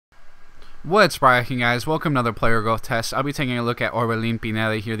What's cracking, guys? Welcome to another player growth test. I'll be taking a look at Orbelín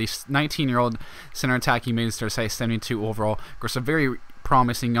Pineda here, the 19-year-old center attacking midfielder, size 72 overall. Of course, a very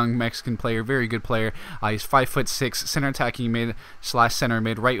promising young Mexican player, very good player. He's 5'6", center attacking mid slash center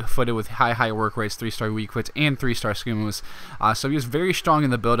mid, right footed with high work rates, 3-star weak foot, and 3-star skill moves. So he was very strong in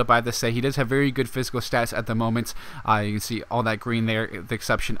the build-up, I have to say. He does have very good physical stats at the moment. You can see all that green there, the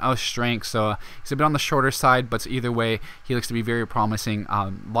exception of strength. So he's a bit on the shorter side, but either way, he looks to be very promising.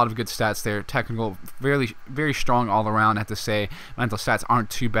 A lot of good stats there. Technical, very strong all around, I have to say. Mental stats aren't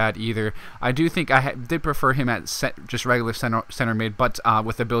too bad either. I do think I did prefer him at just regular center mid, but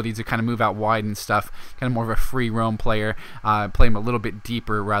with the ability to kind of move out wide and stuff, kind of more of a free roam player, play him a little bit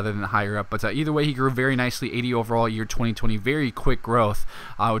deeper rather than higher up. But either way, he grew very nicely, 80 overall year 2020, very quick growth,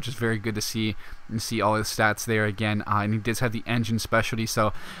 which is very good to see. You see all his stats there again, and he does have the engine specialty.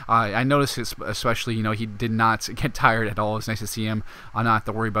 So I noticed especially, he did not get tired at all. It's nice to see him not have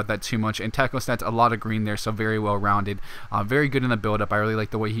to worry about that too much. And tackle stats, a lot of green there, so very well rounded, very good in the build up. I really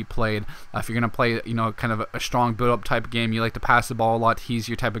like the way he played. If you're gonna play, kind of a strong build up type game, you like to pass the ball a lot, he's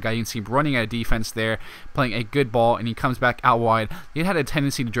your type of guy. You can see him running at a defense there, playing a good ball, and he comes back out wide. He had a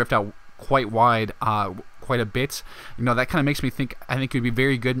tendency to drift out quite wide, quite a bit. That kind of makes me think, I think it would be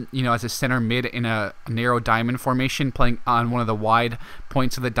very good, as a center mid in a narrow diamond formation, playing on one of the wide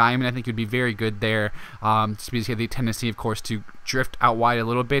points of the diamond. I think it would be very good there, just because he had the tendency, of course, to drift out wide a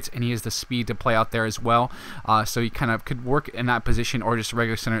little bit, and he has the speed to play out there as well. So he kind of could work in that position, or just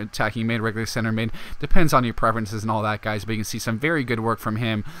regular center attacking mid, regular center mid. Depends on your preferences and all that, guys, but you can see some very good work from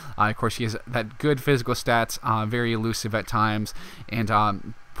him. Of course, he has that good physical stats, very elusive at times,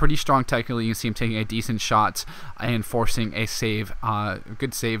 and pretty strong technically. You can see him taking a decent shot and forcing a save,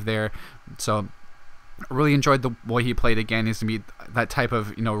 good save there. So really enjoyed the way he played. Again, he's gonna be that type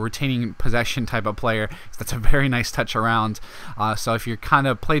of retaining possession type of player. So that's a very nice touch around. So if you're kind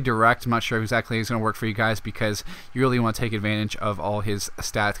of play direct, I'm not sure exactly how it's gonna work for you guys, because you really want to take advantage of all his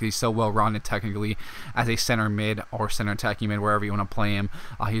stats, because he's so well rounded technically as a center mid or center attacking mid, wherever you want to play him.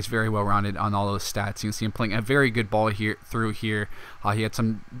 He's very well rounded on all those stats. You can see him playing a very good ball here through here. He had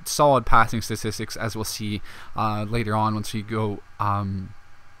some solid passing statistics, as we'll see later on once we go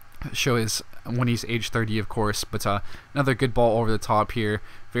show his when he's age 30, of course. But another good ball over the top here,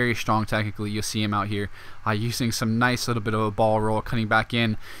 very strong technically. You'll see him out here using some nice little bit of a ball roll, cutting back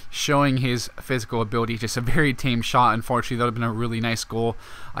in, showing his physical ability. Just a very tame shot. Unfortunately, that would have been a really nice goal.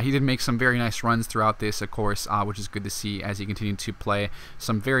 He did make some very nice runs throughout this, of course, which is good to see as he continued to play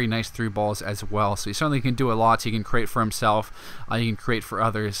some very nice through balls as well. So he certainly can do a lot. He can create for himself, he can create for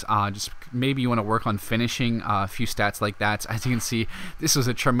others. Just maybe you want to work on finishing, a few stats like that. As you can see, this was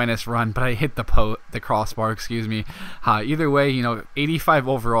a tremendous run, but I hit the crossbar, excuse me. Either way, 85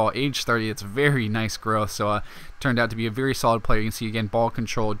 overall, age 30, it's very nice growth. So turned out to be a very solid player. You can see again, ball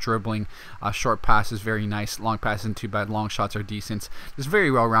control, dribbling, short passes, very nice. Long passes isn't too bad. Long shots are decent. Just very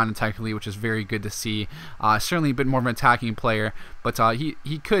well rounded technically, which is very good to see. Certainly a bit more of an attacking player, but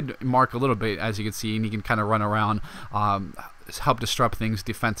he could mark a little bit, as you can see, and he can kind of run around, help disrupt things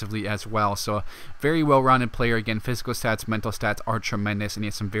defensively as well. So very well-rounded player. Again, physical stats, mental stats are tremendous, and he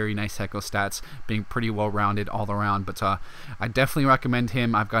has some very nice technical stats, being pretty well-rounded all around. But I definitely recommend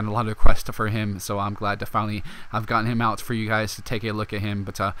him. I've gotten a lot of requests for him, so I'm glad to finally have gotten him out for you guys to take a look at him.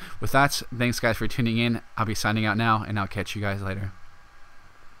 But with that, thanks guys for tuning in. I'll be signing out now, and I'll catch you guys later.